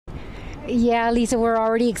Yeah, Lisa, we're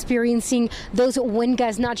already experiencing those wind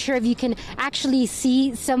gusts. Not sure if you can actually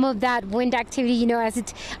see some of that wind activity, as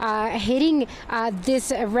it's hitting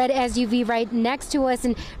this red SUV right next to us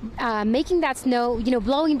and making that snow,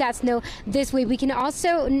 blowing that snow this way. We can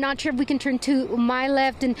also, not sure if we can turn to my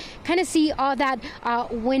left and kind of see all that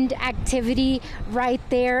wind activity right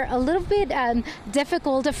there. A little bit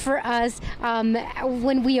difficult for us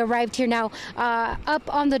when we arrived here. Now,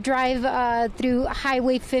 up on the drive through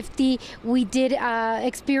Highway 50, we did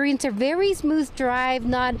experience a very smooth drive,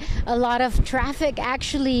 not a lot of traffic.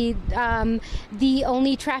 Actually, the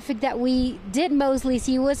only traffic that we did mostly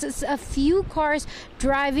see was a few cars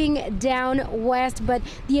driving down west, but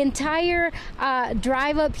the entire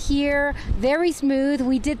drive up here, very smooth.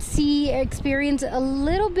 We did experience a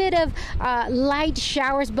little bit of light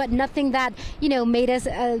showers, but nothing that, made us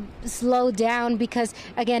slow down, because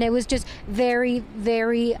again, it was just very,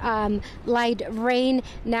 very light rain.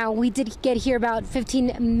 Now, we did get here about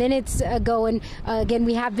 15 minutes ago, and again,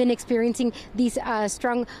 we have been experiencing these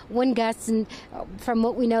strong wind gusts, and from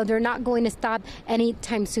what we know, they're not going to stop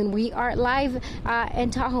anytime soon. We are live in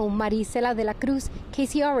Tahoe. Maricela De La Cruz,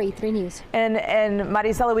 KCRA 3 News. And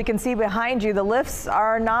Maricela, we can see behind you the lifts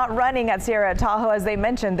are not running at Sierra-at-Tahoe. As they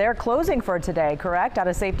mentioned, they're closing for today, correct, out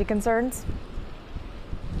of safety concerns?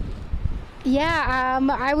 Yeah,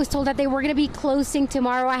 I was told that they were going to be closing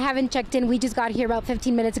tomorrow. I haven't checked in. We just got here about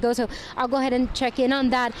 15 minutes ago, so I'll go ahead and check in on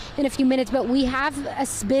that in a few minutes. But we have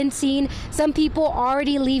been seeing some people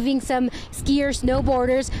already leaving, some skiers,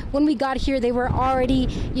 snowboarders. When we got here, they were already,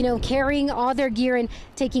 carrying all their gear and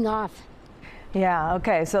taking off. Yeah,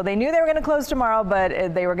 okay. So they knew they were going to close tomorrow,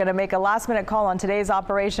 but they were going to make a last-minute call on today's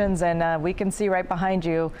operations, and we can see right behind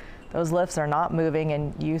you, those lifts are not moving,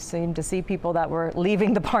 and you seem to see people that were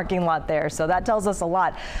leaving the parking lot there. So that tells us a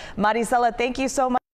lot. Maricela, thank you so much.